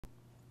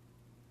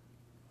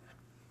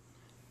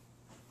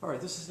All right,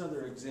 this is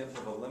another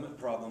example of a limit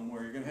problem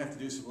where you're going to have to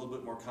do some little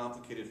bit more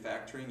complicated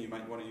factoring. You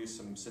might want to use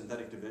some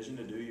synthetic division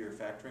to do your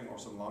factoring or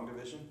some long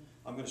division.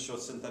 I'm going to show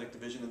synthetic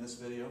division in this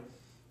video.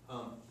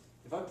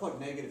 If I plug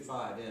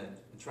 -5 in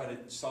and try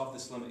to solve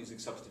this limit using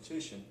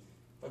substitution,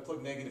 if I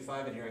plug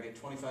 -5 in here, I get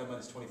 25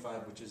 minus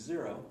 25, which is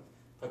 0.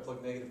 If I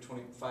plug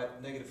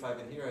 -5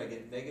 in here, I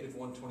get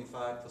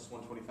 -125 plus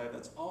 125,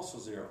 that's also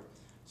 0.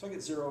 So I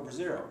get 0 over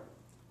 0.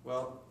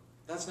 Well,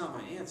 that's not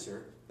my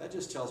answer. That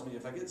just tells me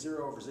if I get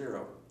 0 over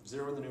 0,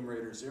 0 in the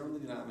numerator, 0 in the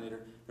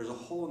denominator, there's a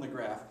hole in the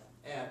graph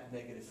at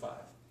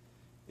 -5.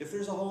 If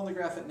there's a hole in the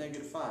graph at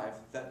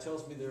 -5, that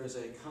tells me there is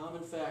a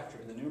common factor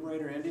in the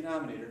numerator and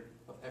denominator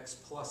of x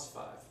plus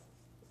 5.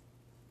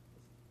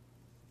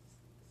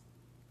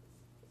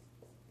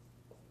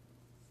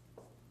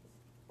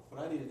 What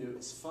I need to do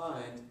is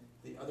find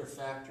the other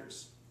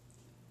factors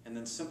and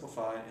then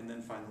simplify and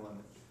then find the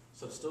limit.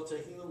 So I'm still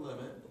taking the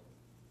limit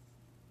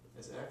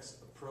as x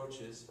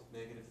approaches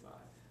 -5.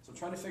 So I'm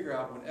trying to figure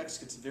out when x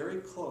gets very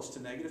close to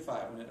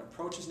 -5, when it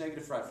approaches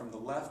 -5 from the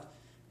left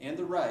and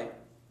the right,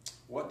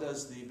 what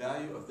does the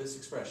value of this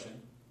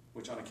expression,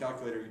 which on a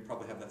calculator you'd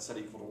probably have that set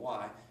equal to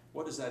y,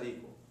 what does that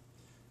equal?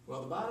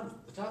 Well,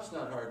 the top's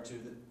not hard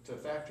to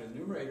factor. The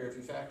numerator, if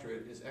you factor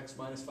it, is x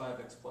minus 5,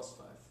 x plus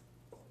 5.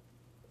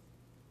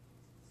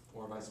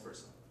 Or vice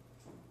versa.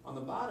 On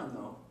the bottom,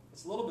 though,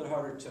 it's a little bit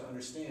harder to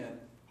understand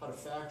how to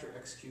factor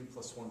x cubed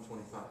plus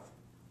 125.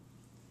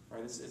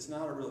 Right? It's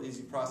not a real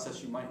easy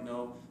process. You might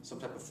know some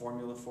type of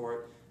formula for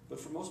it, but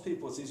for most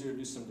people it's easier to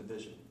do some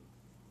division.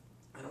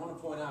 And I want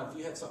to point out, if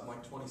you had something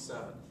like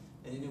 27,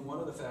 and you knew one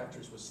of the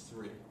factors was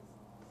 3,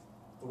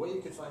 the way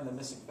you could find the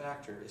missing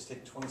factor is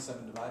take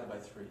 27 divided by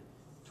 3.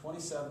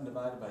 27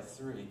 divided by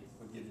 3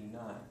 would give you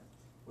 9,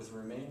 with a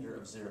remainder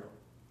of 0.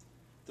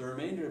 The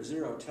remainder of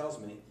 0 tells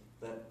me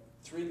that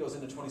 3 goes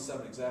into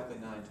 27 exactly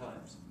 9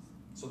 times.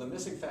 So the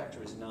missing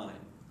factor is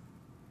 9.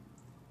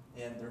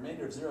 And the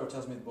remainder of 0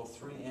 tells me that both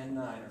 3 and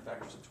 9 are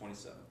factors of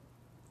 27.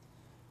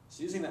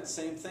 So using that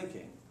same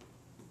thinking,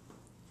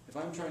 if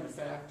I'm trying to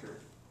factor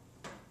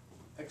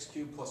x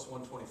cubed plus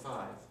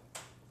 125,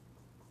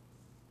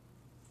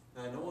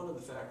 and I know one of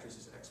the factors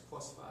is x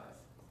plus 5,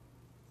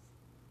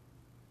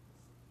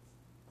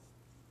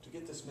 to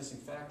get this missing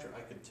factor,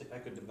 I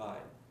could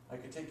divide. I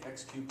could take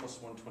x cubed plus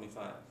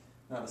 125.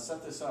 Now to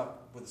set this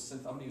up, I'm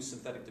going to use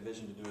synthetic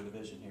division to do a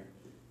division here.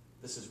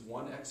 This is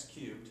 1x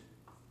cubed.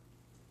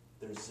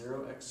 There's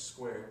 0x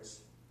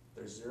squareds,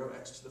 there's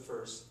 0x to the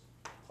first,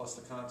 plus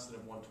the constant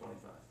of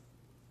 125.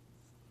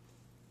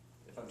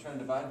 If I'm trying to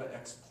divide by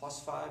x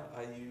plus 5,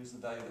 I use the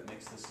value that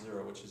makes this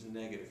 0, which is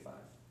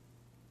 -5.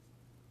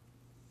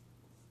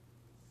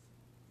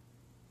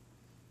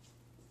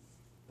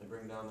 I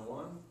bring down the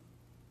 1,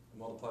 and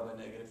multiply by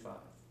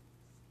 -5.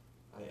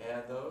 I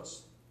add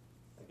those,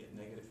 I get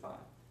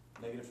 -5.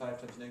 -5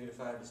 times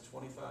 -5 is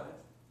 25.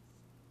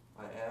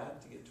 I add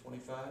to get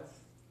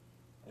 25.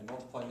 I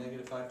multiply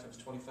 -5 times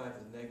 25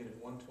 is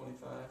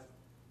 -125.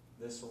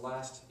 This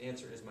last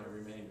answer is my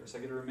remainder. So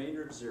I get a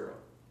remainder of 0.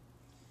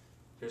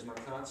 Here's my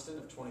constant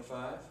of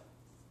 25.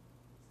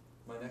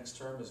 My next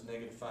term is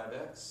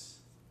 -5x.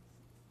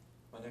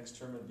 My next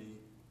term would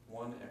be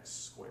 1x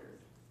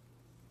squared.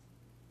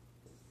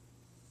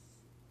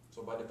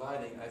 So by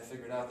dividing, I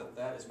figured out that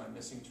that is my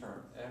missing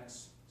term,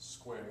 x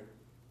squared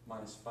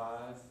minus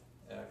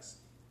 5x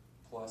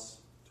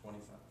plus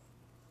 25.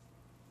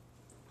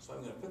 So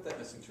I'm going to put that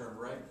missing term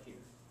right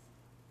here.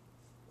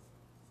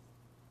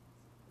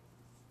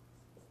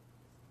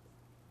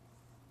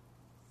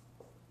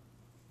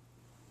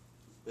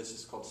 This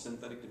is called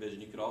synthetic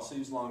division. You could also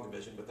use long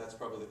division, but that's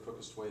probably the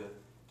quickest way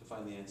to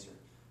find the answer.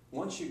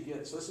 Once you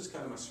get, so this is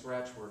kind of my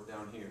scratch work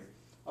down here.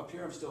 Up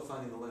here I'm still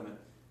finding the limit.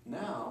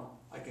 Now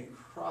I can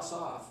cross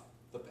off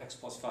the x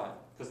plus 5,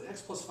 because the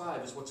x plus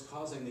 5 is what's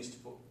causing these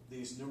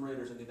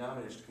numerators and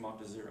denominators to come out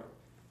to 0.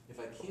 If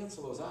I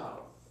cancel those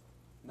out,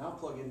 now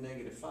plug in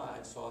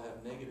 -5, so I'll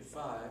have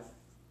 -5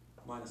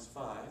 minus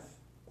 5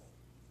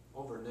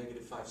 over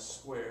 -5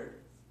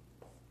 squared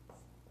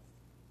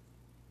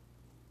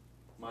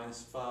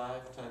minus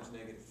 5 times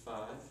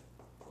 -5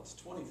 plus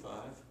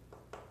 25.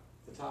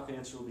 The top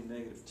answer will be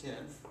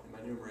 -10 in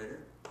my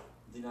numerator.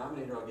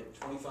 Denominator, I'll get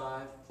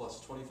 25 plus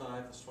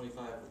 25 plus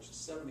 25, which is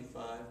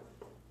 75,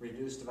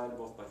 reduced, divided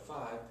both by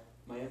 5.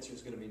 My answer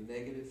is going to be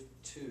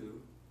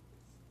 -2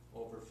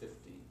 over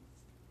 15.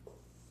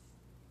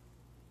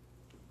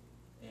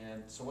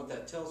 And so what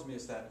that tells me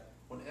is that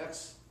when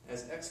as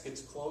x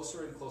gets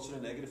closer and closer to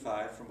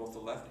 -5 from both the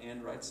left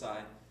and right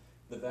side,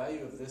 the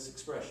value of this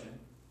expression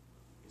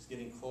is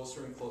getting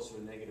closer and closer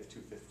to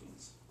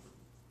 -2/15.